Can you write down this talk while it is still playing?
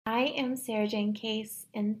I am Sarah Jane Case,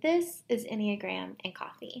 and this is Enneagram and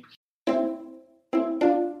Coffee.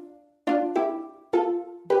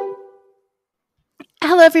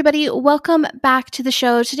 Hello, everybody. Welcome back to the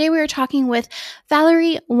show. Today we are talking with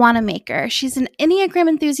Valerie Wanamaker. She's an Enneagram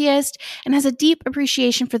enthusiast and has a deep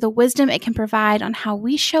appreciation for the wisdom it can provide on how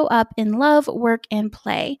we show up in love, work, and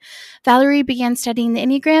play. Valerie began studying the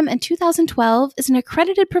Enneagram in 2012, is an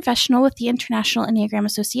accredited professional with the International Enneagram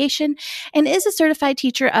Association, and is a certified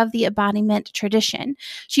teacher of the embodiment tradition.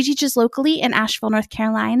 She teaches locally in Asheville, North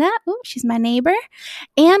Carolina. Oh, she's my neighbor.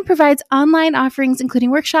 And provides online offerings,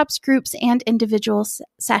 including workshops, groups, and individual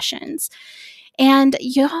sessions. And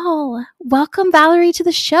y'all, welcome Valerie to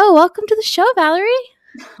the show. Welcome to the show, Valerie.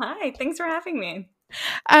 Hi, thanks for having me.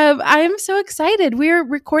 I am so excited. We're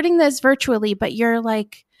recording this virtually, but you're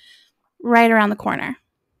like right around the corner.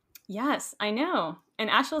 Yes, I know. And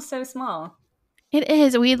Asheville's so small. It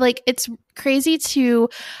is. It's crazy to,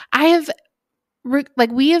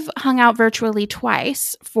 we have hung out virtually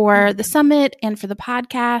twice for the summit and for the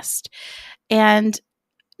podcast, and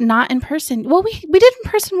not in person. Well, we did in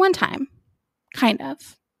person one time, kind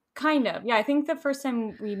of. Yeah, I think the first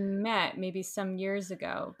time we met maybe some years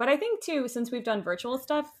ago. But I think too, since we've done virtual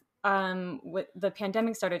stuff, the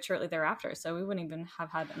pandemic started shortly thereafter, so we wouldn't even have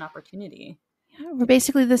had an opportunity. Yeah, we're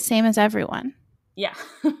basically the same as everyone. Yeah.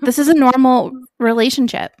 This is a normal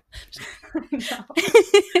relationship. So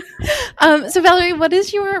Valerie, what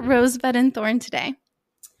is your rosebud and thorn today?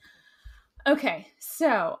 Okay,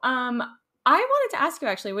 so I wanted to ask you,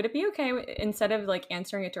 actually, would it be okay instead of like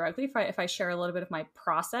answering it directly if I share a little bit of my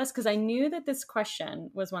process? Because I knew that this question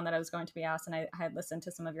was one that I was going to be asked, and I had listened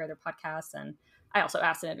to some of your other podcasts, and I also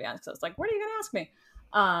asked in advance. So I was like, what are you going to ask me?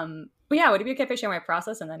 But yeah, would it be okay if I share my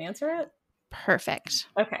process and then answer it? Perfect.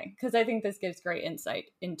 Okay, because I think this gives great insight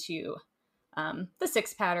into the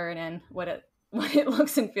six pattern and what it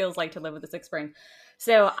looks and feels like to live with the six brain.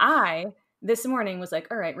 So I, this morning, was like,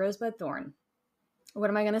 all right, rosebud thorn. What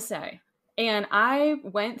am I going to say? And I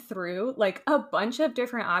went through like a bunch of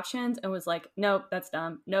different options and was like, nope, that's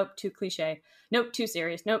dumb. Nope, too cliche. Nope, too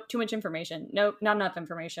serious. Nope, too much information. Nope, not enough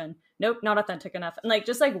information. Nope, not authentic enough. And like,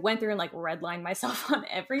 just like went through and like redlined myself on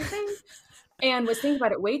everything and was thinking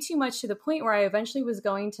about it way too much to the point where I eventually was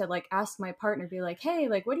going to like ask my partner, be like, hey,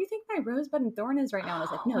 like, what do you think my rosebud and thorn is right now? And I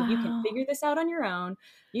was like, no, you can figure this out on your own.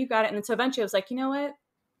 You got it. And then so eventually I was like, you know what?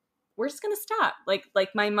 We're just going to stop. Like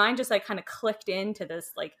my mind just like kind of clicked into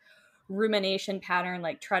this like rumination pattern,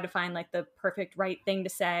 like try to find like the perfect right thing to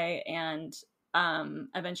say. And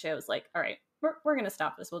eventually I was like, all right, we're going to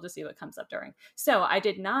stop this. We'll just see what comes up during. So I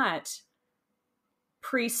did not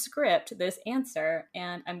pre-script this answer,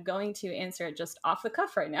 and I'm going to answer it just off the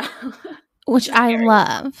cuff right now. Which I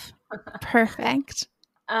love. Perfect.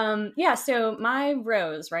 Yeah, so my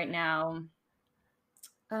rose right now,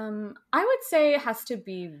 I would say it has to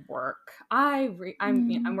be work.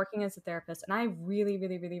 I'm working as a therapist, and I really,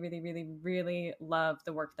 really, really, really, really, really love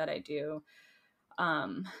the work that I do.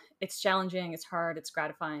 It's challenging, it's hard, it's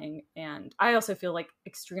gratifying, and I also feel like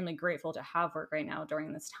extremely grateful to have work right now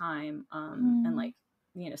during this time, and like,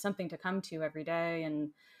 you know, something to come to every day,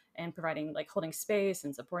 and providing like holding space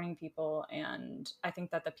and supporting people. And I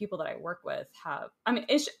think that the people that I work with have, I mean,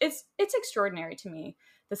 it's extraordinary to me,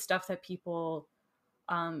 the stuff that people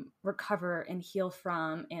recover and heal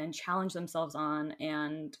from and challenge themselves on,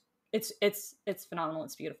 and it's phenomenal.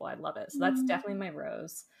 It's beautiful. I love it. So that's definitely my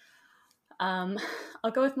rose. I'll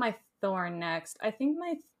go with my thorn next. I think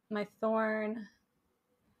my thorn,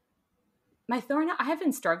 I have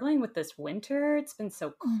been struggling with this winter. It's been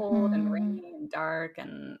so cold and rainy and dark,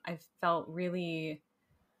 and I felt really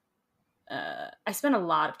I spend a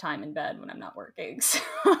lot of time in bed when I'm not working, so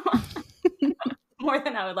more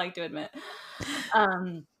than I would like to admit.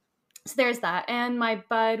 So there's that. And my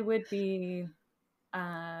bud would be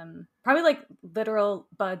probably like literal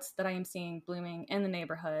buds that I am seeing blooming in the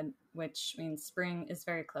neighborhood, which means spring is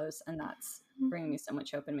very close, and that's bringing me so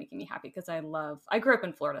much hope and making me happy, because I grew up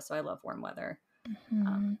in Florida, so I love warm weather.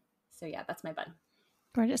 So yeah, that's my bud.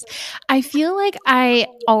 Gorgeous. I feel like I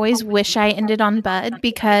always wish I ended on bud,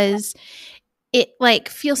 because it like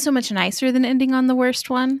feels so much nicer than ending on the worst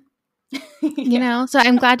one. You know, so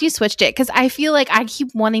I'm glad you switched it, because I feel like I keep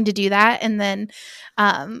wanting to do that, and then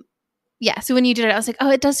so when you did it, I was like,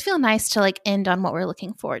 oh, it does feel nice to like end on what we're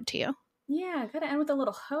looking forward to. Yeah, gotta end with a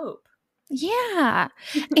little hope. Yeah.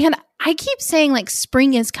 And I keep saying like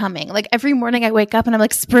spring is coming. Like every morning I wake up and I'm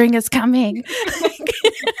like, spring is coming.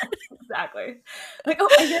 Exactly. Like, oh,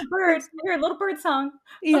 I hear birds. I hear a little bird song.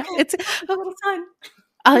 Yeah, okay, it's a little sun.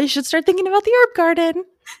 I should start thinking about the herb garden.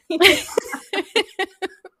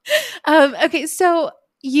 Okay, so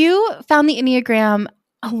you found the Enneagram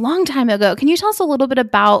a long time ago. Can you tell us a little bit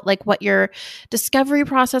about like what your discovery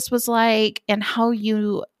process was like and how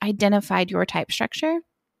you identified your type structure?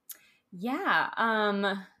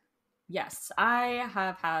 Yeah. Yes, I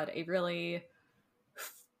have had a really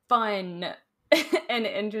fun and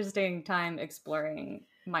interesting time exploring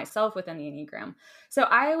myself within the Enneagram. So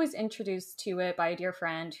I was introduced to it by a dear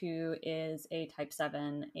friend who is a type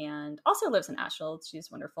 7 and also lives in Asheville.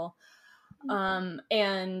 She's wonderful.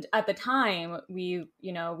 And at the time we'd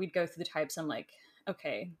go through the types. I'm like,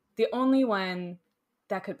 okay, the only one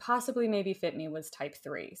that could possibly maybe fit me was type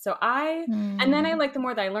 3. And then I Mm. like, the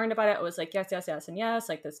more that I learned about it, I was like, yes, yes, yes, and yes,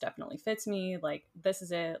 like this definitely fits me. Like this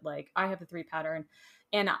is it. Like I have the 3 pattern.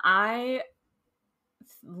 And I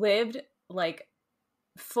lived like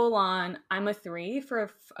full on, I'm a 3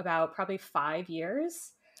 for about probably 5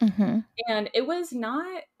 years. Mhm. And it was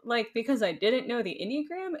not like because I didn't know the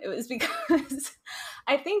Enneagram. It was because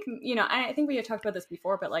I think we had talked about this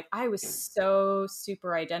before, but like I was so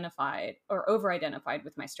super identified or over identified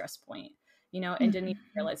with my stress point, and didn't even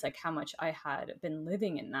Mhm. realize like how much I had been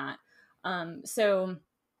living in that. Um, so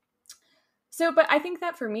but I think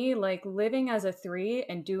that for me, like living as a 3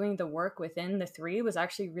 and doing the work within the 3 was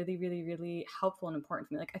actually really, really, really helpful and important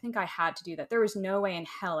for me. Like I think I had to do that. There was no way in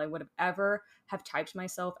hell I would have ever have typed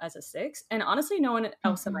myself as a 6. And honestly, no one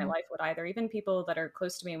else in my Mhm. life would either. Even people that are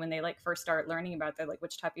close to me, when they like first start learning about it, they're like,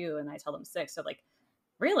 which type are you? And I tell them 6. So like,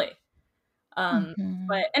 really? Mhm.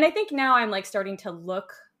 And I think now I'm like starting to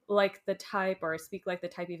look like the type or speak like the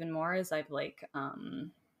type even more as I've like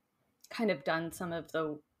kind of done some of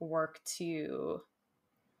the work to,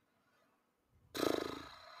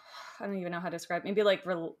 I don't even know how to describe. Maybe like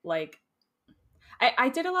I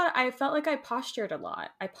did a lot. I felt like I postured a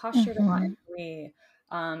lot. I postured a lot in Mhm. 3.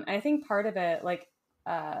 And I think part of it, like,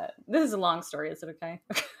 this is a long story. Is it okay?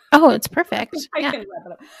 Oh, it's perfect. I Yeah. can wrap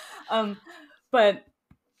it up. But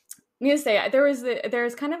needless to say,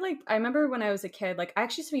 there's kind of like, I remember when I was a kid, like I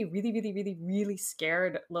actually used to be really, really, really, really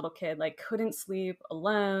scared little kid. Like couldn't sleep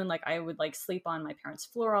alone. Like I would like sleep on my parents'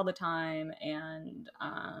 floor all the time, and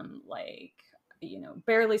like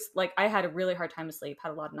barely, like I had a really hard time to sleep.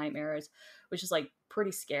 Had a lot of nightmares, which is like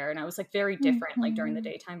pretty scared. And I was like very different, like during the Mhm.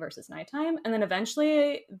 daytime versus nighttime. And then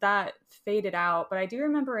eventually that faded out. But I do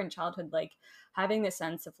remember in childhood, like having this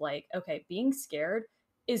sense of like, okay, being scared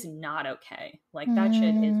is not okay. Like that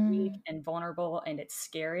shit is weak Mm. and vulnerable and it's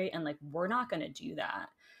scary, and like we're not going to do that.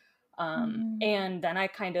 Mm. And then I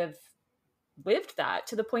kind of lived that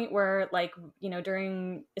to the point where like,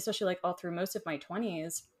 during, especially like all through most of my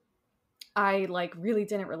 20s, I like really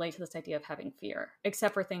didn't relate to this idea of having fear,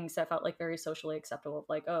 except for things that felt like very socially acceptable,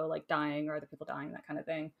 like, oh, like dying or other people dying, that kind of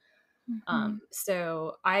thing. Mhm.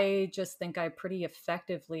 So I just think I pretty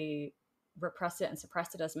effectively repressed it and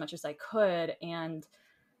suppressed it as much as I could. And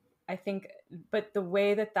I think, but the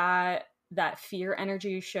way that fear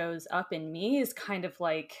energy shows up in me is kind of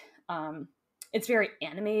like, it's very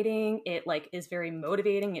animating. It like is very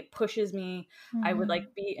motivating. It pushes me. I would like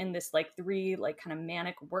Mhm. be in this like 3 like kind of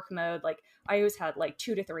manic work mode. Like I always had like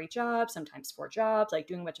 2 to 3 jobs, sometimes 4 jobs, like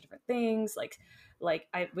doing a bunch of different things. Like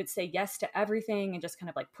I would say yes to everything and just kind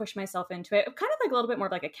of like push myself into it. Kind of like a little bit more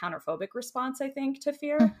of like a counterphobic response, I think, to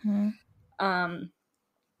fear. Mhm. Um,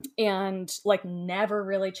 and like never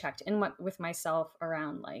really checked in with myself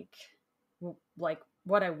around like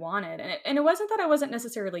what I wanted. And it wasn't that I wasn't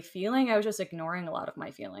necessarily feeling, I was just ignoring a lot of my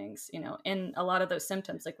feelings, and a lot of those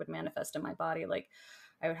symptoms like would manifest in my body. Like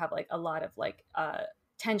I would have like a lot of like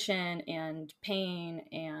tension and pain,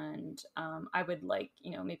 and I would like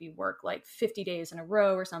maybe work like 50 days in a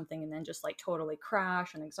row or something, and then just like totally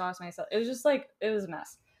crash and exhaust myself. It was just like, it was a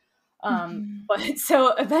mess. Mhm. But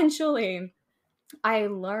so eventually I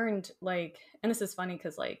learned like, and this is funny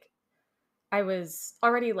because like I was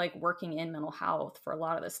already like working in mental health for a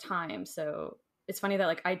lot of this time. So it's funny that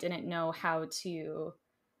like I didn't know how to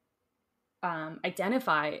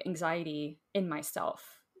identify anxiety in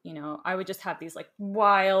myself. I would just have these like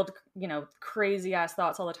wild, crazy ass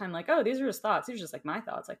thoughts all the time. Like, oh, these are just thoughts. These are just like my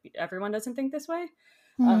thoughts. Like everyone doesn't think this way.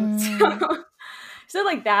 Mm. So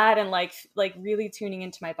like that, and like really tuning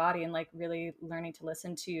into my body and like really learning to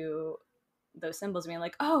listen to those symbols, being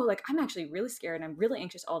like, oh, like I'm actually really scared and I'm really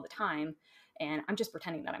anxious all the time, and I'm just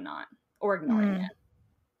pretending that I'm not, or ignoring Mm. it.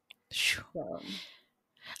 So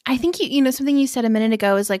I think something you said a minute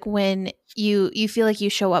ago is like when you feel like you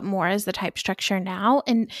show up more as the type structure now.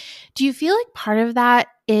 And do you feel like part of that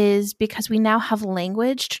is because we now have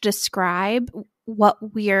language to describe what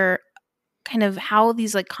we're kind of how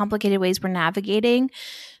these like complicated ways we're navigating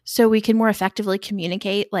so we can more effectively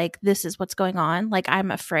communicate like this is what's going on, like I'm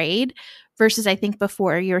afraid versus I think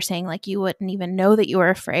before you were saying like you wouldn't even know that you were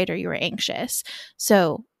afraid or you were anxious.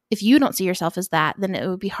 So if you don't see yourself as that, then it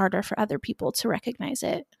would be harder for other people to recognize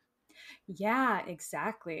it. Yeah,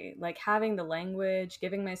 exactly. Like having the language,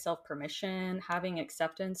 giving myself permission, having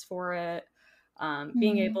acceptance for it,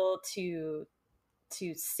 being Mm-hmm. able to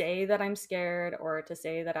say that I'm scared or to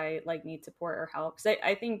say that I like need support or help. Because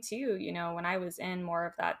I think too, you know, when I was in more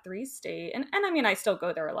of that three state, and I mean I still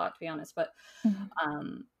go there a lot to be honest, but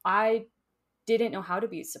I didn't know how to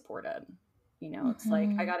be supported. You know, it's like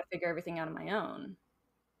I Mm-hmm. got to figure everything out on my own.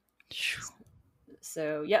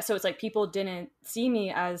 So yeah, so it's like people didn't see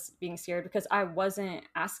me as being scared because I wasn't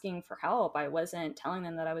asking for help. I wasn't telling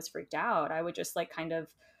them that I was freaked out. I would just like kind of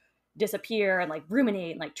disappear and like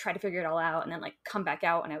ruminate and like try to figure it all out and then like come back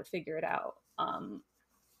out and I would figure it out.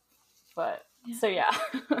 But Yeah. so yeah.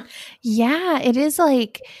 Yeah, it is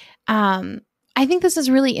like I think this is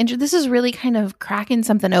really this is really kind of cracking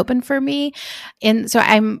something open for me. And so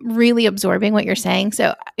I'm really absorbing what you're saying.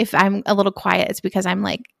 So if I'm a little quiet, it's because I'm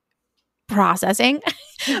like processing.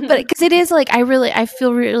 But because it is like I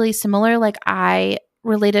feel really similar. Like I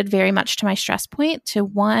related very much to my stress point to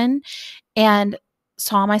one and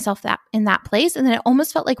saw myself that in that place. And then it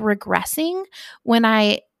almost felt like regressing when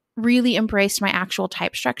I really embraced my actual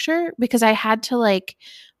type structure because I had to like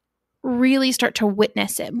really start to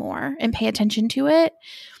witness it more and pay attention to it.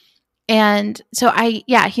 And so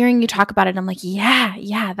hearing you talk about it, I'm like,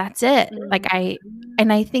 yeah, that's it. Like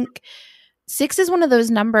and I think 6 is one of those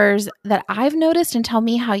numbers that I've noticed, and tell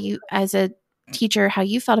me how you, as a teacher, how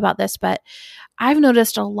you felt about this, but I've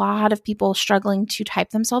noticed a lot of people struggling to type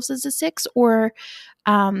themselves as a 6 or,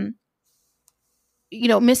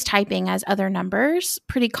 mistyping as other numbers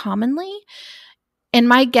pretty commonly. And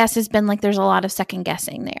my guess has been like there's a lot of second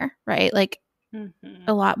guessing there, right? Like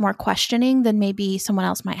a lot more questioning than maybe someone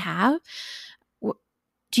else might have.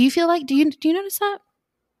 Do you feel like do you notice that?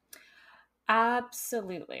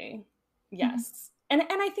 Absolutely. Mm-hmm. Yes. And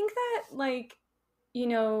I think that like, you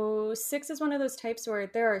know, 6 is one of those types where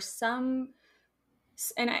there are some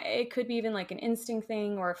and it could be even like an instinct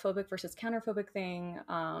thing or a phobic versus counterphobic thing.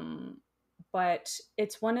 But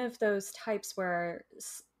it's one of those types where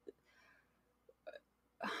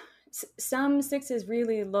some sixes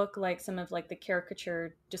really look like some of like the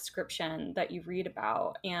caricature description that you read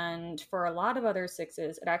about, and for a lot of other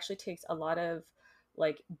sixes it actually takes a lot of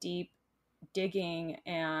like deep digging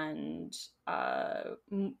and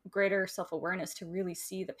greater self-awareness to really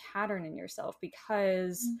see the pattern in yourself,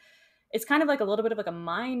 because it's kind of like a little bit of like a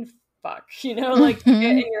mind fuck, you know, like Mm-hmm.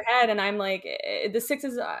 in your head. And I'm like the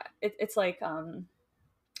sixes it's like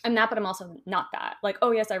I'm that, but I'm also not that. Like, oh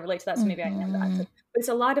yes, I relate to that, so maybe I am that. Mm-hmm. So, but it's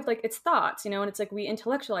a lot of like it's thoughts, you know, and it's like we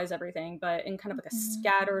intellectualize everything, but in kind of like a Mm-hmm.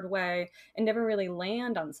 scattered way and never really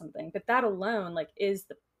land on something. But that alone, like, is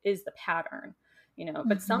the pattern, you know.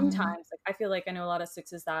 But Mm-hmm. sometimes, like, I feel like I know a lot of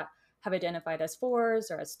sixes that have identified as fours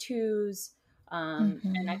or as twos, and I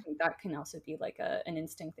Mm-hmm. think that can also be like an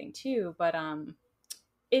instinct thing too. But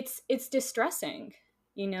it's distressing,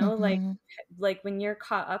 you know, Mm-hmm. like when you're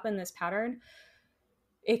caught up in this pattern,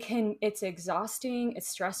 it's exhausting, it's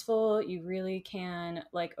stressful, you really can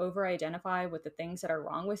like over identify with the things that are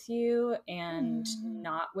wrong with you and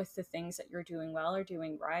not with the things that you're doing well or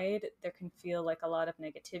doing right. There can feel like a lot of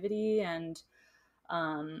negativity, and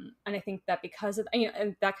I think that because of, you know,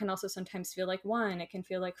 and that can also sometimes feel like one, it can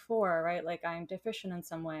feel like four, right, like I'm deficient in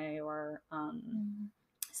some way, or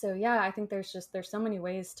so yeah, I think there's so many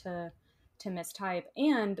ways to mistype,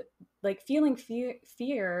 and like feeling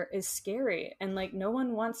fear is scary, and like no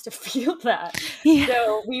one wants to feel that. Yeah.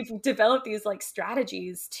 So we've developed these like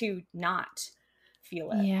strategies to not feel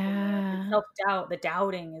it, you know. And Yeah. self-doubt, the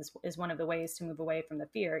doubting is one of the ways to move away from the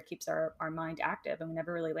fear. It keeps our mind active, and we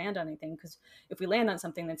never really land on anything, because if we land on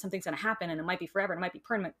something, then something's going to happen, and it might be forever, and it might be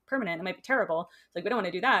permanent, it might be terrible. It's like we don't want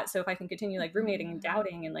to do that. So if I can continue like ruminating and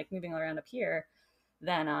doubting and like moving around up here,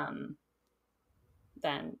 then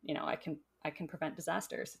you know, I can prevent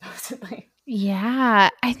disaster, supposedly. Yeah,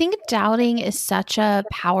 I think doubting is such a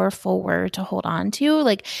powerful word to hold on to.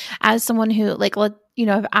 Like, as someone who, like,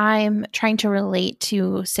 if I'm trying to relate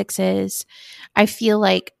to sixes, I feel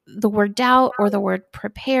like the word doubt or the word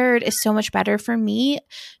prepared is so much better for me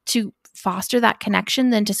to foster that connection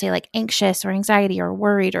than to say like anxious or anxiety or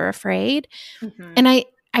worried or afraid. Mm-hmm. And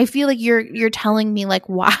I feel like you're telling me like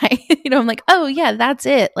why. I'm like, oh yeah, that's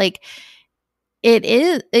it. Like it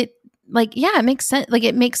is it like yeah, it makes sense. Like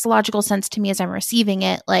it makes logical sense to me as I'm receiving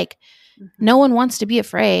it. Like no Mm-hmm. one wants to be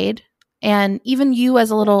afraid. And even you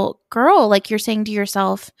as a little girl, like you're saying to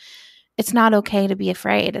yourself, it's not okay to be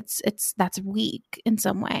afraid. It's that's weak in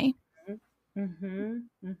some way. Mm-hmm.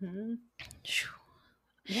 Mm-hmm.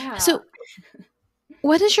 Yeah. So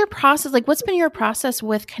what is your process? Like, what's been your process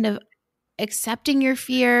with kind of accepting your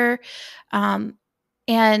fear?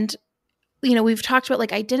 And, we've talked about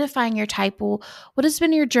like identifying your type. Well, what has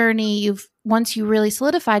been your journey? Once you really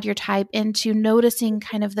solidified your type into noticing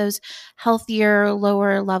kind of those healthier,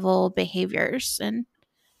 lower level behaviors. And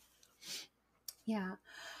Yeah.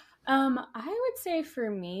 I would say for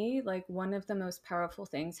me, like one of the most powerful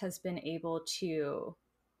things has been able to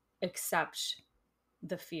accept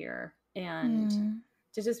the fear and mm,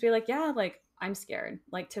 to just be like, yeah, like I'm scared.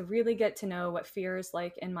 Like to really get to know what fear is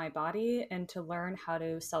like in my body and to learn how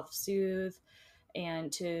to self-soothe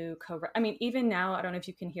and to I mean, even now, I don't know if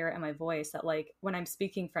you can hear it in my voice that like when I'm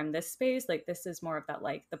speaking from this space, like this is more of that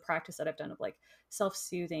like the practice that I've done of like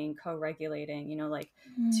self-soothing, co-regulating, like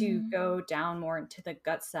to mm, go down more into the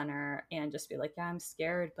gut center and just be like, yeah, I'm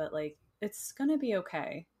scared, but like it's gonna be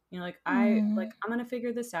okay. Like mm, I'm gonna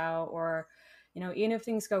figure this out, or even if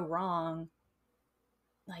things go wrong,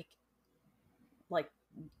 like like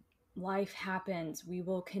life happens, we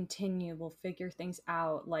will continue, we'll figure things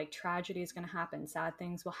out. Like tragedy is going to happen, sad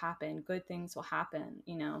things will happen, good things will happen,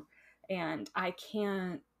 and I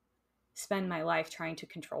can't spend my life trying to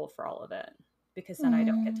control for all of it, because then I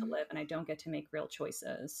don't get to mm. live and I don't get to make real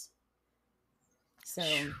choices. So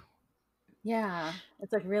yeah,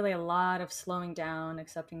 it's like really a lot of slowing down,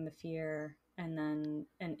 accepting the fear, and then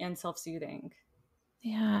and self-soothing.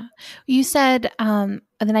 Yeah. You said, and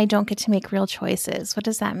then I don't get to make real choices. What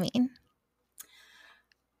does that mean?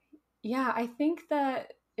 Yeah, I think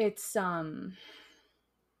that it's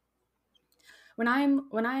when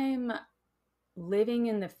I'm living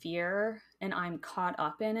in the fear and I'm caught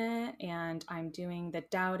up in it and I'm doing the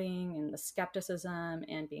doubting and the skepticism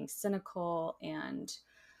and being cynical and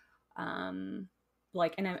um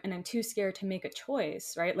and I'm too scared to make a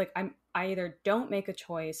choice, right? Like I either don't make a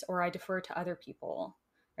choice or I defer to other people,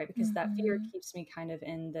 right? Because that fear Mm-hmm. keeps me kind of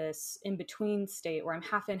in this in between state where I'm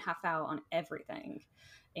half in half out on everything,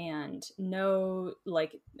 and no,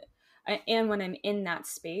 like and when I'm in that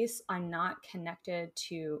space, I'm not connected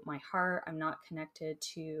to my heart. I'm not connected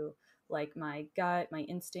to like my gut, my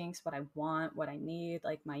instincts, what I want, what I need,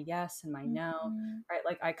 like my yes and my no, Mm-hmm. right?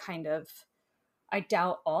 Like I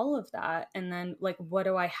doubt all of that. And then like, what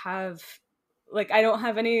do I have? Like, I don't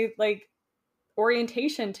have any like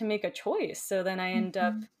orientation to make a choice. So then I end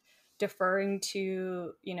up Mm-hmm. deferring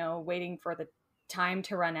to, waiting for the time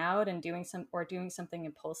to run out and doing something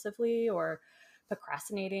impulsively, or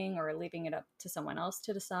procrastinating, or leaving it up to someone else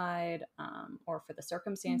to decide, or for the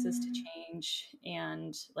circumstances to Mm. change.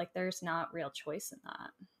 And like, there's not real choice in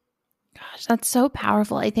that. Gosh, that's so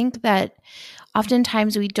powerful. I think that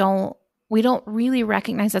oftentimes we don't really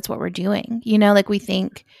recognize that's what we're doing. Like we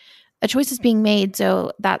think a choice is being made,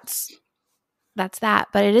 so that's that.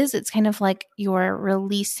 But it's kind of like you're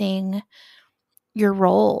releasing your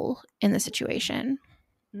role in the situation.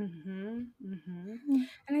 Mm-hmm. Mm-hmm. Mm.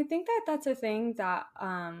 And I think that that's a thing that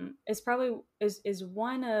is probably is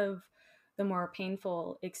one of the more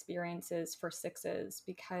painful experiences for sixes,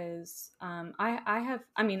 because I have,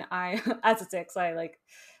 I mean, I as a six, I like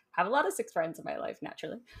have a lot of six friends in my life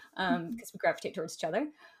naturally, because we gravitate towards each other.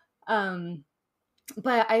 Um,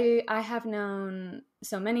 but I have known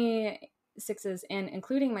so many sixes, and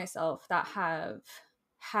including myself, that have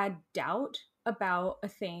had doubt about a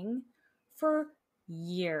thing for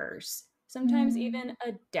years, sometimes Mm. even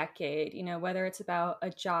a decade, whether it's about a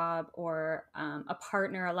job or a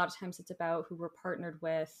partner. A lot of times it's about who we're partnered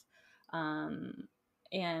with, um,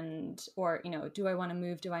 and or do I want to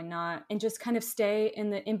move, do I not, and just kind of stay in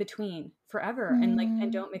the in between forever, and like and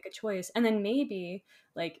Mm. don't make a choice, and then maybe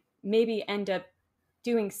end up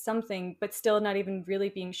doing something, but still not even really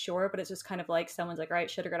being sure. But it's just kind of like someone's like, all right,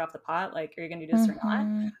 should have got off the pot. Like, are you going to do this or not?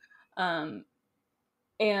 Mhm. Um,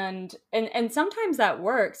 and sometimes that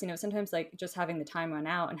works. Sometimes like just having the time run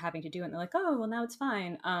out and having to do it, and they're like, oh, well, now it's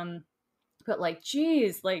fine. But like,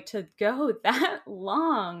 geez, like to go that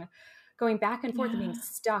long, going back and forth and being Yeah.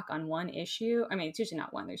 stuck on one issue. I mean, it's usually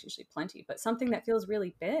not one, there's usually plenty, but something that feels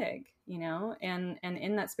really big, and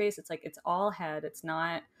in that space, it's like, it's all head. It's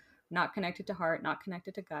not connected to heart, not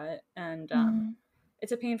connected to gut. And Mm.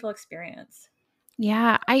 it's a painful experience.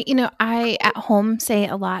 Yeah, I at home say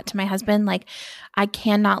a lot to my husband, like, I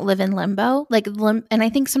cannot live in limbo. Like, and I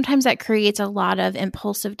think sometimes that creates a lot of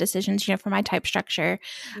impulsive decisions. For my type structure,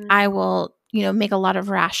 I Mm. will, make a lot of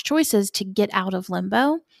rash choices to get out of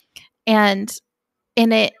limbo. And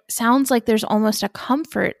it sounds like there's almost a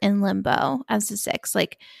comfort in limbo as a six.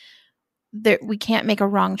 Like, we can't make a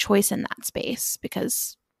wrong choice in that space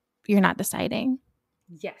because you're not deciding.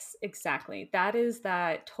 Yes, exactly. That is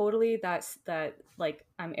that totally that's that like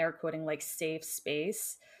I'm air quoting like safe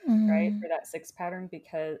space, right? Mm, For that six pattern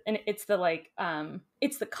because and it's the like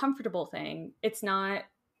it's the comfortable thing. It's not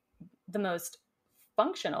the most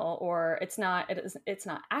functional or it's not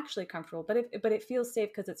actually comfortable, but it feels safe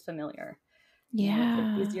because it's familiar. It's like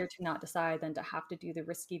yeah. easier to not decide than to have to do the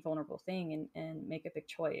risky, vulnerable thing and make a big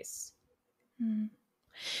choice. Mm.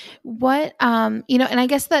 What and I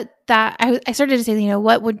guess I started to say,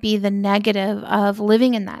 what would be the negative of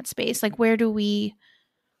living in that space? Like what do we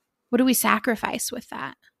sacrifice with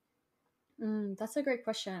that? That's a great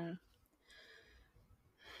question.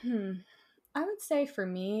 Hmm. I would say for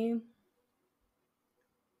me,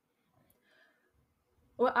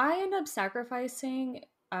 what I end up sacrificing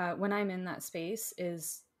when I'm in that space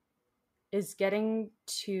is getting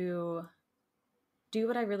to do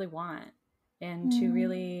what I really want and to Mm,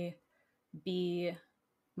 really be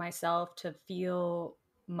myself, to feel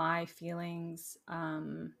my feelings.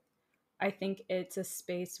 I think it's a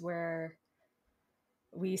space where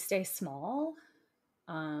we stay small,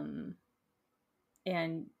 um,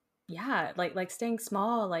 and yeah, like staying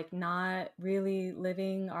small, like not really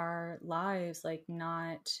living our lives, like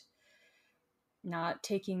not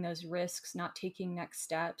taking those risks, not taking next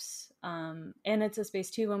steps. And it's a space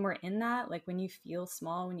too when we're in that, like when you feel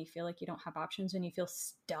small, when you feel like you don't have options, when you feel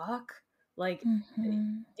stuck, like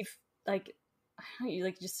mhm. if like I don't know, you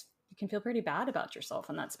like just you can feel pretty bad about yourself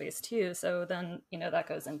in that space too. So then, that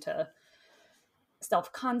goes into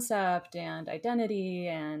self-concept and identity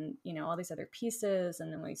and, all these other pieces.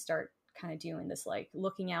 And then we start kind of doing this like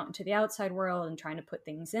looking out into the outside world and trying to put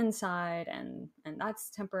things inside and that's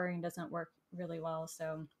temporary and doesn't work really well.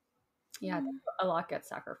 So yeah, I think a lot gets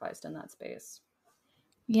sacrificed in that space.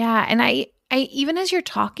 Yeah, and I even as you're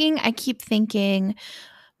talking, I keep thinking,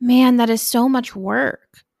 man, that is so much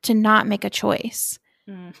work to not make a choice.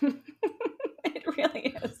 Mm. It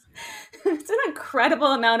really is. It's an incredible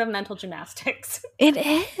amount of mental gymnastics. It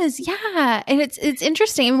is, yeah, and it's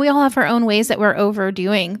interesting. I mean, we all have our own ways that we're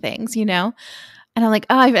overdoing things. And I'm like,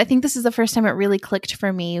 oh, I think this is the first time it really clicked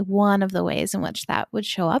for me. One of the ways in which that would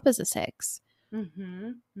show up as a six. Mm-hmm.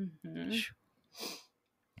 Mm-hmm.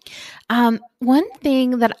 One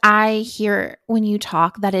thing that I hear when you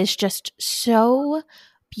talk that is just so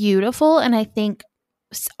beautiful, and I think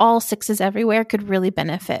all sixes everywhere could really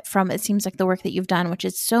benefit from, it seems like the work that you've done, which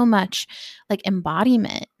is so much like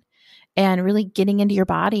embodiment and really getting into your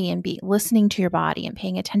body and be listening to your body and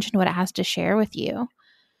paying attention to what it has to share with you.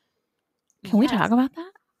 Can we talk Yes. about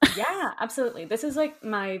that? Yeah, absolutely. This is like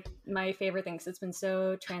my favorite thing because it's been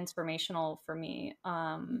so transformational for me.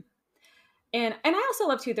 And I also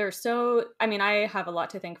love too. I mean, I have a lot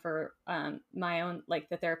to thank for my own like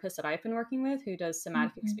the therapist that I've been working with, who does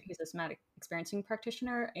Mhm. he's a somatic experiencing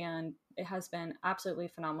practitioner, and it has been absolutely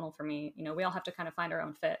phenomenal for me. We all have to kind of find our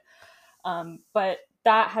own fit, but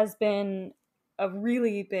that has been a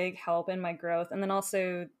really big help in my growth. And then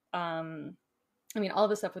also, I mean, all of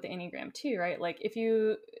the stuff with the Enneagram too, right? Like if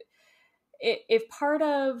part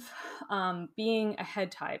of being a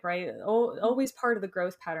head type, right, always part of the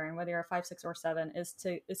growth pattern, whether you're a 5, 6, or 7, is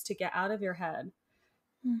to get out of your head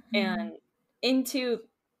Mhm. and into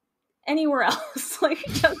anywhere else, like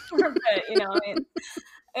just for a bit, I mean.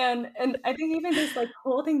 And I think even just like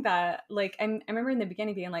holding that, like I remember in the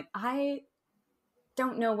beginning being like, I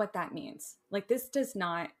don't know what that means. Like this does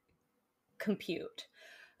not compute.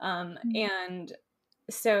 And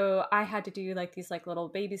so I had to do like these like little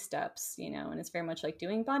baby steps, and it's very much like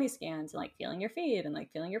doing body scans and like feeling your feet and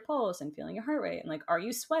like feeling your pulse and feeling your heart rate and like, are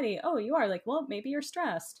you sweaty? Oh, you are. Like, well, maybe you're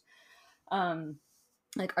stressed. Um,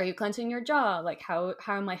 like, are you clenching your jaw? Like, how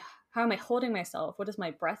am I holding myself? What is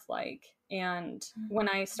my breath like? And when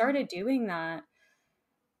I started doing that,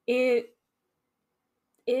 it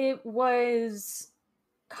it was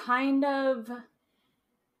kind of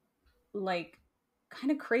like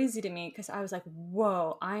kind of crazy to me because I was like,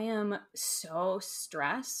 whoa, I am so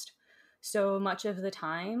stressed so much of the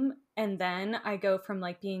time. And then I go from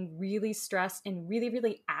like being really stressed and really,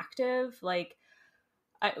 really active. Like,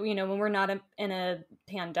 when we're not in a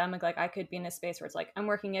pandemic, like I could be in a space where it's like, I'm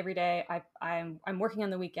working every day. I'm working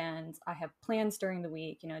on the weekends. I have plans during the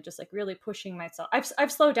week, just like really pushing myself.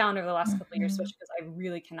 I've slowed down over the last couple of years, Mhm. especially because I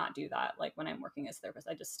really cannot do that. Like when I'm working as a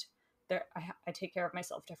therapist, I take care of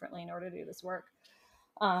myself differently in order to do this work.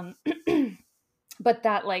 Um, but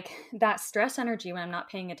that stress energy when I'm not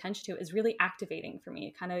paying attention to it is really activating for me.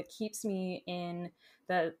 It kind of keeps me in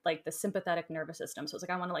the sympathetic nervous system. So it's like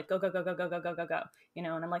I want to like go go go go go go go go go, and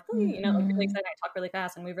I'm like like really Mhm. excited. I talk really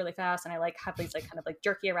fast and move really fast, and I like have these like kind of like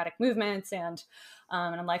jerky erratic movements, and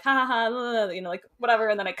I'm like ha ha ha, like whatever.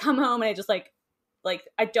 And then I come home and I just like like,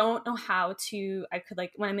 I don't know how to, I could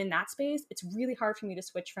like, when I'm in that space, it's really hard for me to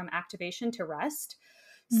switch from activation to rest.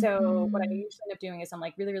 So what I Mhm. usually end up doing is I'm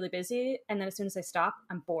like really, really busy. And then as soon as I stop,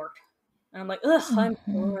 I'm bored. And I'm like, ugh, I'm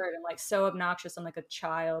Mhm. bored. I'm like so obnoxious. I'm like a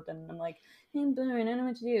child. And I'm like, I'm bored. I don't know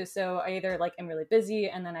what to do. So I either like am really busy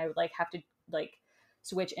and then I would like have to like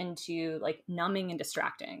switch into like numbing and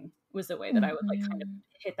distracting was the way that I would like kind of Mhm.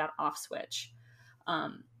 hit that off switch.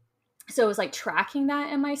 Um, so it was like tracking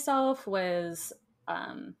that in myself was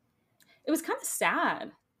um, it was kind of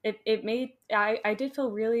sad. It made I did feel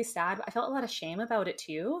really sad. I felt a lot of shame about it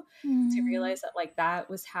too, to Mhm. realize that like that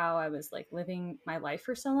was how I was like living my life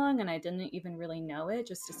for so long, and I didn't even really know it.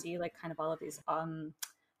 Just to see like kind of all of these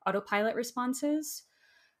autopilot responses.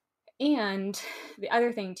 And the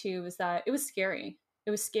other thing too was that it was scary.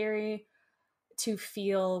 It was scary to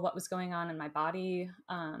feel what was going on in my body.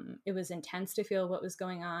 It was intense to feel what was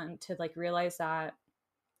going on, to like realize that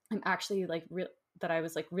I'm actually like that I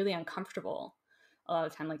was like really uncomfortable a lot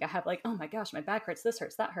of the time. Like I have like, oh my gosh, my back hurts, this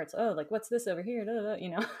hurts, that hurts. Oh, like what's this over here? You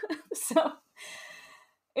know? So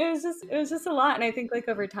it was just a lot. And I think like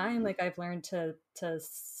over time, like I've learned to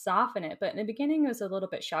soften it. But in the beginning it was a little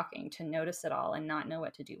bit shocking to notice it all and not know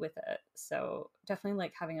what to do with it. So definitely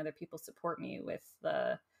like having other people support me with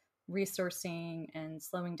the resourcing and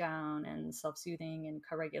slowing down and self-soothing and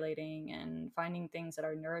co-regulating and finding things that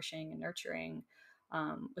are nourishing and nurturing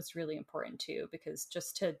was really important too, because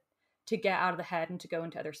just to get out of the head and to go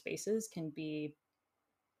into other spaces can be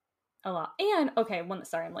a lot. And okay, I'm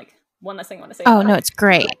like one last thing I want to say Oh, about no, it's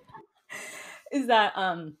great. is that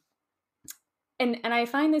and I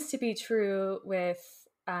find this to be true with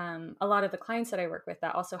a lot of the clients that I work with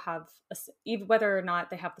that also have even whether or not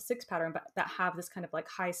they have the six pattern, but that have this kind of like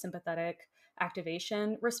high sympathetic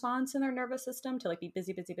activation response in their nervous system to like be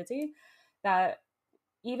busy, busy, busy. That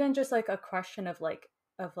even just like a question of like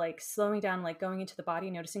slowing down, like going into the body,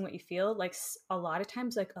 noticing what you feel, like a lot of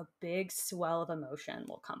times like a big swell of emotion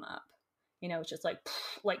will come up. You know, it's just like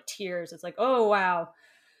like tears. It's like, oh wow,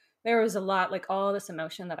 there was a lot, like all this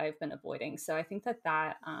emotion that I've been avoiding. So I think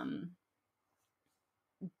that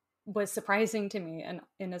was surprising to me, and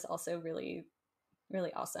is also really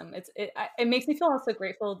really awesome. It makes me feel also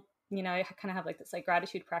grateful. You know, I kind of have like this like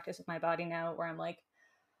gratitude practice with my body now, where I'm like,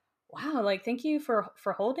 wow, like thank you for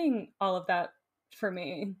holding all of that for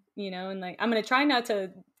me. You know, and like I'm gonna try not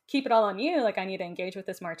to keep it all on you. Like I need to engage with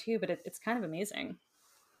this more too. But it's kind of amazing.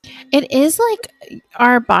 It is like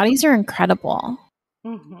our bodies are incredible.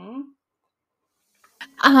 Mm-hmm.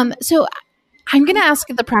 So I'm going to ask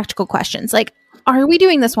the practical questions. Like, are we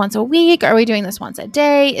doing this once a week? Are we doing this once a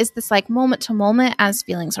day? Is this like moment to moment as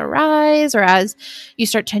feelings arise or as you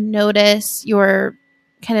start to notice you're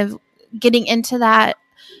kind of getting into that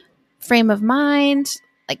frame of mind?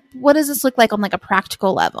 Like, what does this look like on like a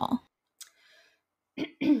practical level?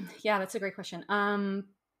 Yeah, that's a great question.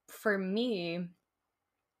 For me,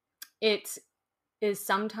 it is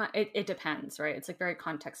sometimes it depends, right? It's like very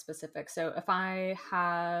context specific. So if I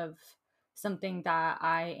have something that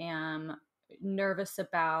I am nervous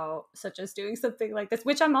about, such as doing something like this,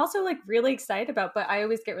 which I'm also like really excited about, but I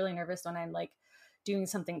always get really nervous when I'm like doing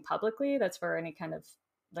something publicly. That's for any kind of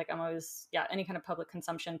like I'm always any kind of public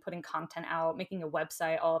consumption, putting content out, making a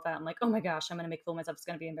website, all of that. I'm like, oh my gosh, I'm gonna make a fool of myself. It's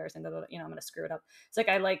gonna be embarrassing. You know, I'm gonna screw it up. It's like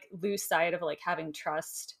I like lose sight of like having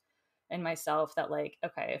trust in myself that like,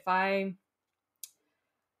 okay,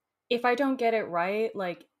 if I don't get it right,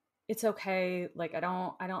 like it's okay. Like I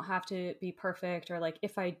don't have to be perfect, or like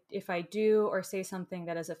if I do or say something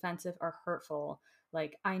that is offensive or hurtful,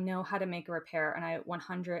 like I know how to make a repair, and I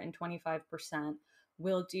 125%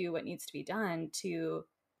 will do what needs to be done to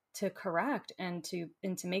correct and to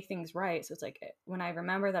make things right. So it's like when I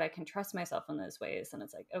remember that I can trust myself in those ways, then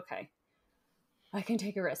it's like, okay, I can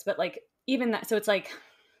take a risk. But like even that, so it's like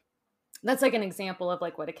that's like an example of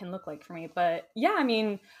like what it can look like for me. But yeah, I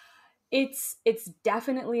mean, it's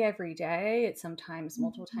definitely every day. It's sometimes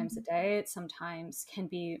multiple times a day. It sometimes can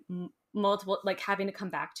be multiple, like having to come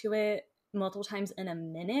back to it multiple times in a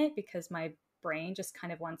minute, because my brain just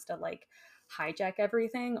kind of wants to like hijack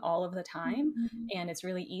everything all of the time. Mhm. And it's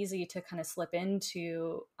really easy to kind of slip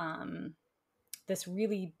into this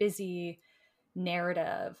really busy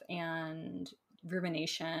narrative and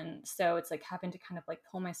rumination. So it's like having to kind of like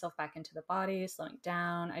pull myself back into the body, slowing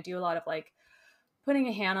down. I do a lot of like putting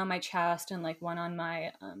a hand on my chest and like one on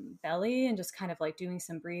my belly, and just kind of like doing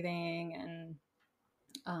some breathing and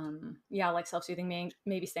like self-soothing,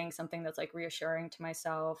 maybe saying something that's like reassuring to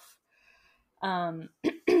myself. um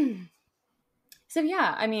so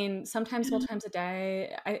yeah, I mean, sometimes multiple times a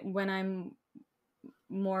day, when I'm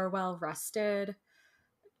more well rested,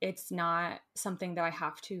 it's not something that I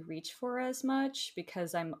have to reach for as much,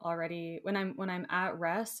 because I'm already, when I'm at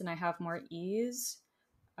rest and I have more ease,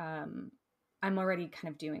 um, I'm already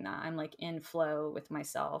kind of doing that. I'm like in flow with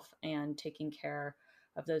myself and taking care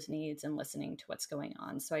of those needs and listening to what's going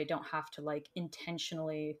on. So I don't have to like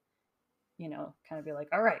intentionally, kind of be like,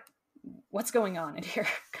 all right, what's going on in here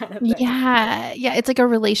kind of thing. Yeah. Yeah. It's like a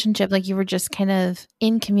relationship. Like you were just kind of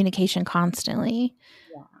in communication constantly,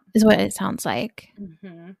 Yeah. is what it sounds like.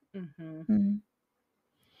 Mm-hmm. Mm-hmm. Mm.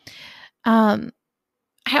 Um,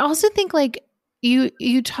 I also think like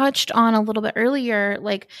you touched on a little bit earlier,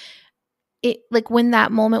 like it, like when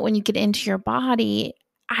that moment when you get into your body,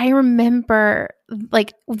 I remember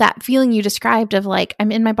like that feeling you described of like,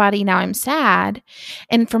 I'm in my body now, I'm sad.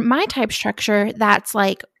 And from my type structure, that's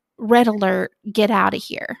like red alert, get out of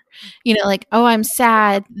here. Like, oh, I'm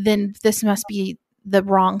sad, then this must be the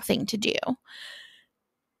wrong thing to do.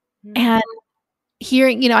 And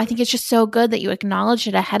hearing, I think it's just so good that you acknowledge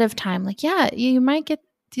it ahead of time. Like, yeah,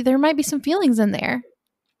 there might be some feelings in there.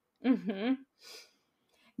 Mm-hmm.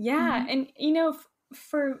 Yeah, Mhm. and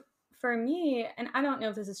for me, and I don't know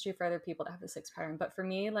if this is true for other people that have the sixth pattern, but for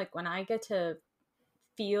me, like when I get to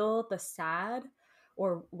feel the sad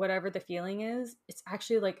or whatever the feeling is, it's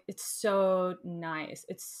actually like it's so nice.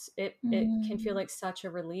 It can feel Mm. like such a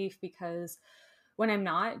relief, because when I'm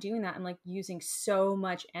not doing that, I'm like using so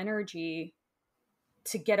much energy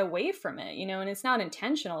to get away from it, and it's not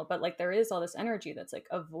intentional, but like there is all this energy that's like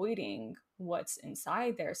avoiding what's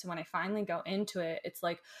inside there. So when I finally go into it, it's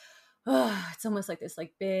like, oh, it's almost like this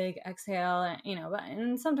like big exhale,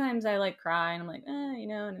 and sometimes I like cry and I'm like,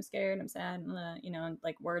 and I'm scared and I'm sad, and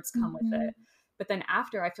like words come with Mhm. it. But then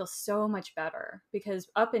after, I feel so much better, because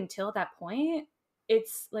up until that point,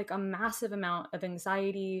 it's like a massive amount of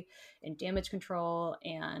anxiety and damage control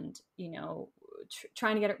and,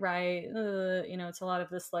 trying to get it right. It's a lot of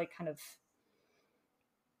this like kind of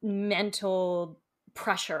mental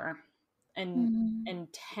pressure and Mhm.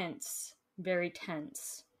 tense, very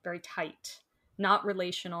tense, very tight, not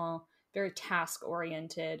relational, very task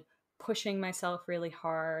oriented, pushing myself really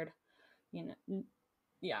hard.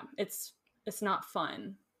 Yeah, it's not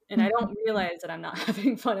fun. And I don't Mhm. realize that I'm not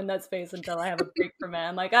having fun in that space until I have a break from it.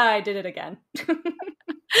 I'm like, I did it again.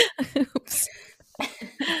 Oops.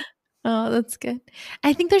 Oh, that's good.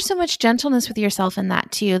 I think there's so much gentleness with yourself in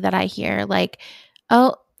that too that I hear like,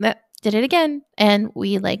 oh, that did it again. And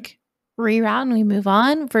we like reroute and we move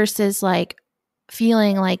on versus like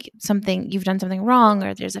feeling like you've done something wrong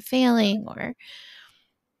or there's a failing or.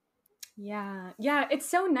 Yeah. Yeah. It's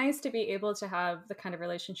so nice to be able to have the kind of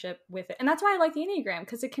relationship with it. And that's why I like the Enneagram,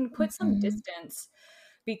 because it can put some Mhm. distance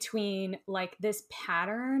between like this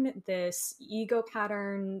pattern, this ego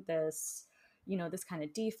pattern, this kind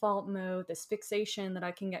of default mode, this fixation that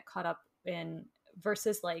I can get caught up in,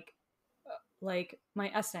 versus like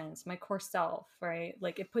my essence, my core self, right?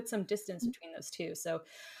 Like it puts some distance between those two. So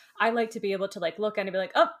I like to be able to like look at it and be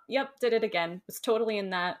like, oh, yep, did it again. It's totally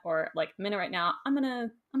in that, or like minute right now. I'm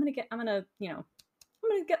gonna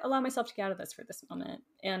allow myself to get out of this for this moment.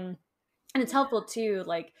 And it's helpful too,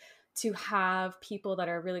 like to have people that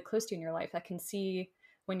are really close to you in your life that can see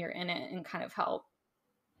when you're in it and kind of help,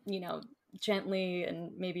 you know, gently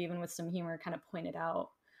and maybe even with some humor kind of point it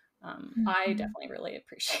out. I Mhm. definitely really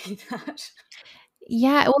appreciate that.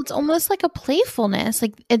 Yeah, well, it's almost like a playfulness.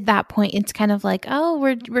 Like at that point, it's kind of like, oh,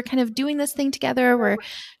 we're kind of doing this thing together. We're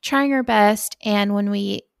trying our best, and when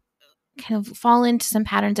we kind of fall into some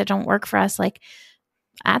patterns that don't work for us, like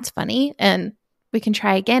that's funny, and we can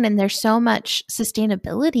try again. And there's so much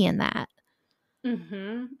sustainability in that.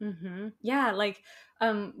 Yeah, like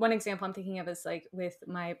one example I'm thinking of is like with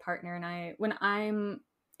my partner and I, when I'm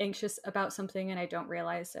anxious about something and I don't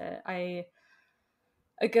realize it, I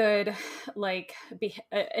a good like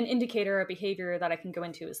an indicator, a behavior that I can go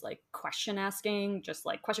into is like question asking, just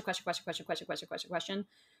like question.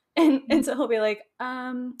 And so he'll be like,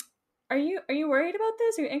 are you worried about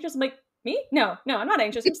this? Are you anxious? I'm like, me? No, I'm not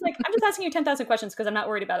anxious. I'm just asking you 10,000 questions because I'm not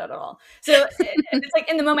worried about it at all. So it's like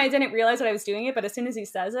in the moment I didn't realize that I was doing it, but as soon as he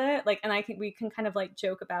says it, like, and we can kind of like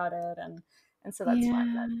joke about it, and so that's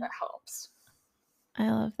fun. Yeah, That helps. I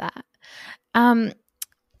love that. Um,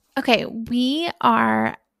 okay, we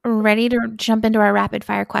are ready to jump into our rapid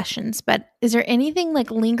fire questions, but is there anything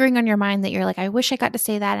like lingering on your mind that you're like, I wish I got to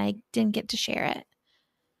say that and I didn't get to share it?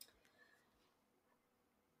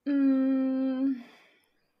 Mm,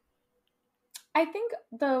 I think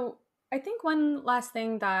though, I think one last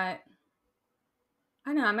thing that I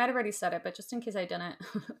don't know, I might have already said it, but just in case I didn't,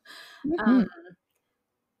 um, Mhm.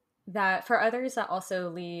 that for others that also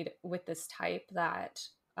lead with this type, that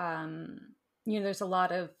there's a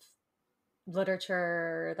lot of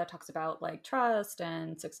literature that talks about like trust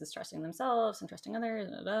and sixes trusting themselves and trusting others,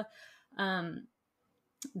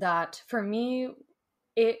 that for me,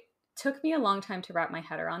 it took me a long time to wrap my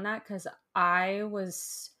head around that, because I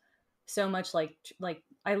was so much like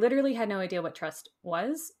I literally had no idea what trust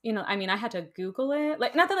was. I mean, I had to Google it.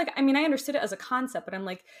 Like, not that, like, I mean, I understood it as a concept, but I'm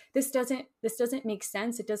like, this doesn't make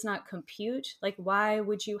sense. It does not compute. Like, why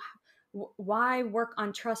work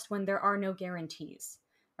on trust when there are no guarantees,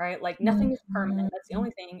 right? Like, nothing is permanent. That's the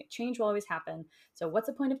only thing. Change will always happen. So what's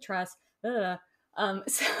the point of trust? Ugh.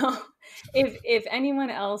 So if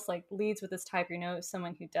anyone else like leads with this type,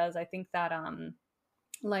 someone who does, I think that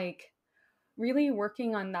like really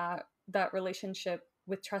working on that relationship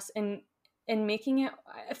with trust, and making it,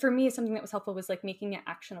 for me, something that was helpful was like making it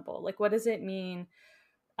actionable. Like, what does it mean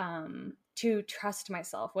to trust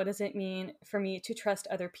myself? What does it mean for me to trust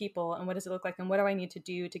other people? And what does it look like? And what do I need to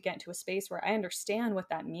do to get into a space where I understand what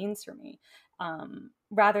that means for me?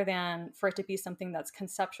 Rather than for it to be something that's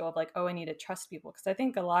conceptual of like, oh, I need to trust people. Because I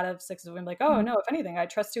think a lot of sixes women like, oh no, if anything, I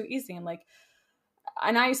trust too easy. I'm like,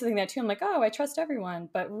 and I used to think that too. I'm like, oh, I trust everyone,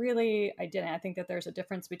 but really I didn't. I think that there's a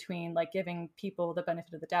difference between like giving people the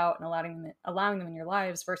benefit of the doubt and allowing them in your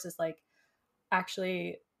lives versus like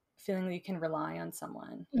actually feeling that you can rely on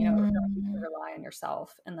someone, or feeling like you can rely on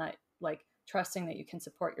yourself, and that like trusting that you can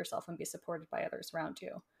support yourself and be supported by others around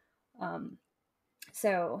you.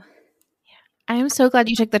 So I am so glad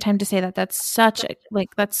you took the time to say that. That's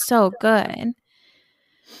that's so good.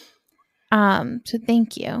 So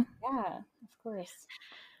thank you. yeah, of course.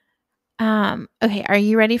 Okay, are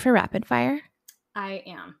you ready for rapid fire? I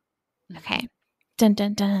am. Okay. Dun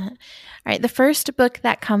dun dun. All right, the first book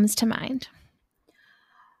that comes to mind.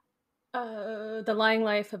 The Lying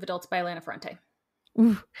Life of Adults by Elena Ferrante.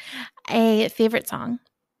 Ooh. A favorite song.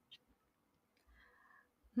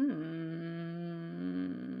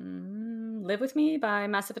 Live With Me by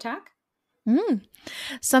Massive Attack.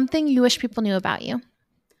 Something you wish people knew about you.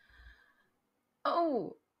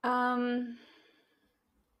 Oh,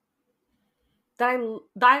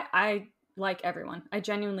 that I like everyone. I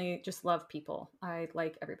genuinely just love people. I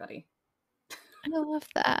like everybody. I love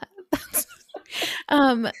that.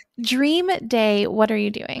 Dream day. What are you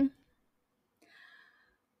doing?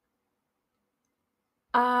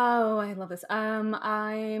 Oh, I love this.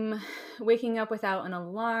 I'm waking up without an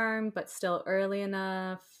alarm, but still early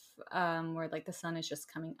enough, where like the sun is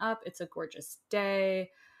just coming up. It's a gorgeous day.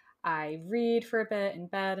 I read for a bit in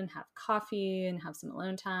bed and have coffee and have some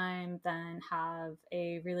alone time, then have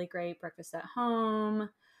a really great breakfast at home,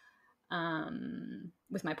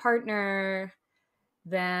 with my partner,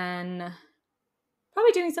 then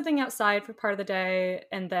probably doing something outside for part of the day,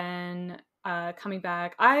 and then coming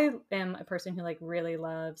back. I am a person who like really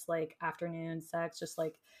loves like afternoon sex, just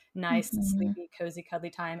like nice, sleepy, cozy,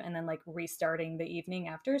 cuddly time, and then like restarting the evening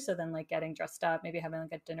after. So then like getting dressed up, maybe having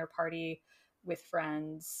like a dinner party with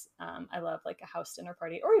friends. I love like a house dinner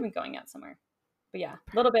party, or even going out somewhere. But yeah,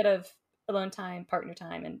 a little bit of alone time, partner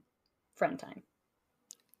time, and friend time.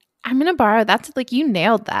 I'm gonna borrow. That's like you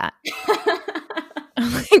nailed that.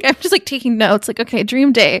 I'm just like taking notes. Like, okay,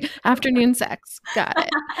 dream day, afternoon sex. Got it.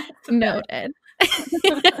 Noted.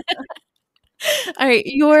 All right,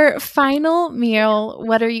 your final meal.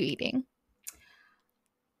 What are you eating?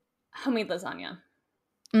 Homemade lasagna.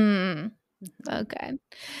 So good.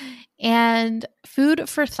 And food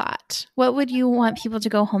for thought. What would you want people to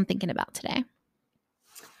go home thinking about today?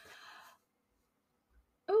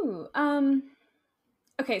 Oh,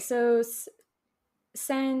 okay. So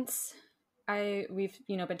since we've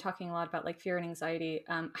been talking a lot about like fear and anxiety,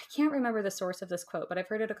 I can't remember the source of this quote, but I've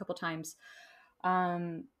heard it a couple times.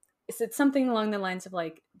 It's something along the lines of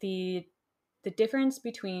like the difference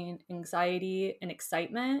between anxiety and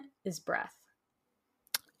excitement is breath.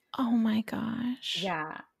 Oh my gosh.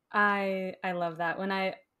 Yeah, I love that. When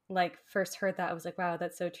I like first heard that, I was like, wow,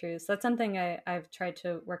 that's so true. So that's something I've tried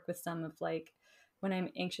to work with some of, like when I'm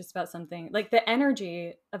anxious about something, like the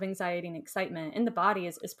energy of anxiety and excitement in the body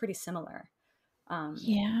is pretty similar.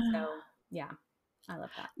 Yeah. So yeah, I love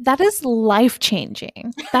that. That is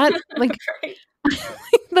life-changing. That like Right.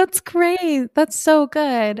 that's great. That's so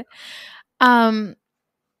good.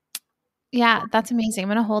 Yeah, that's amazing. I'm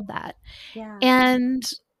going to hold that. Yeah. And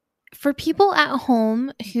for people at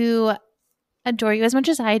home who adore you as much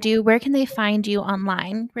as I do, where can they find you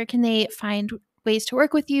online? Where can they find ways to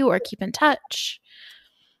work with you or keep in touch?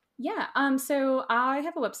 Yeah. So I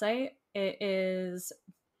have a website. It is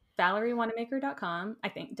ValerieWanamaker.com. I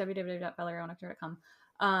think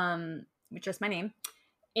www.valeriewanamaker.com, which is my name.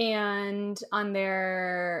 And on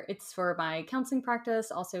there, it's for my counseling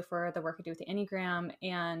practice, also for the work I do with the Enneagram.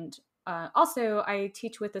 And Also, I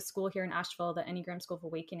teach with a school here in Asheville, the Enneagram School of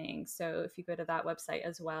Awakening. So if you go to that website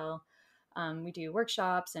as well, we do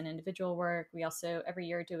workshops and individual work. We also every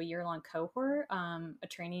year do a year-long cohort, a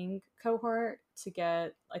training cohort to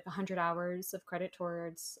get like 100 hours of credit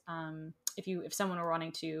towards if someone were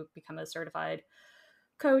wanting to become a certified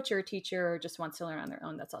coach or teacher or just wants to learn on their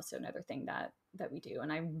own. That's also another thing that we do,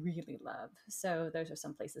 and I really love. So those are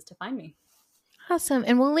some places to find me. Awesome.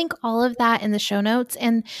 And we'll link all of that in the show notes.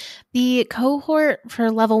 And the cohort for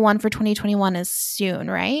level 1 for 2021 is soon,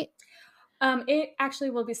 right? It actually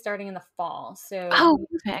will be starting in the fall. So Oh,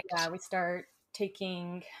 perfect. we start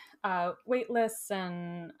taking wait lists,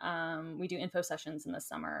 and we do info sessions in the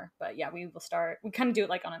summer. But yeah, we kind of do it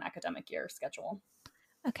like on an academic year schedule.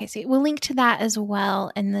 Okay, so we'll link to that as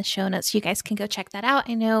well in the show notes so you guys can go check that out.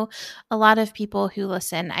 I know a lot of people who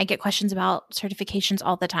listen, I get questions about certifications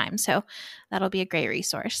all the time. So that'll be a great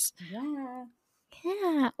resource. Yeah.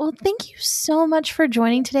 Yeah. Well, thank you so much for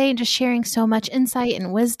joining today and just sharing so much insight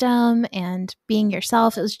and wisdom and being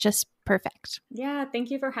yourself. It was just perfect. Yeah.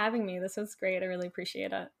 Thank you for having me. This was great. I really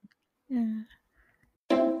appreciate it. Yeah.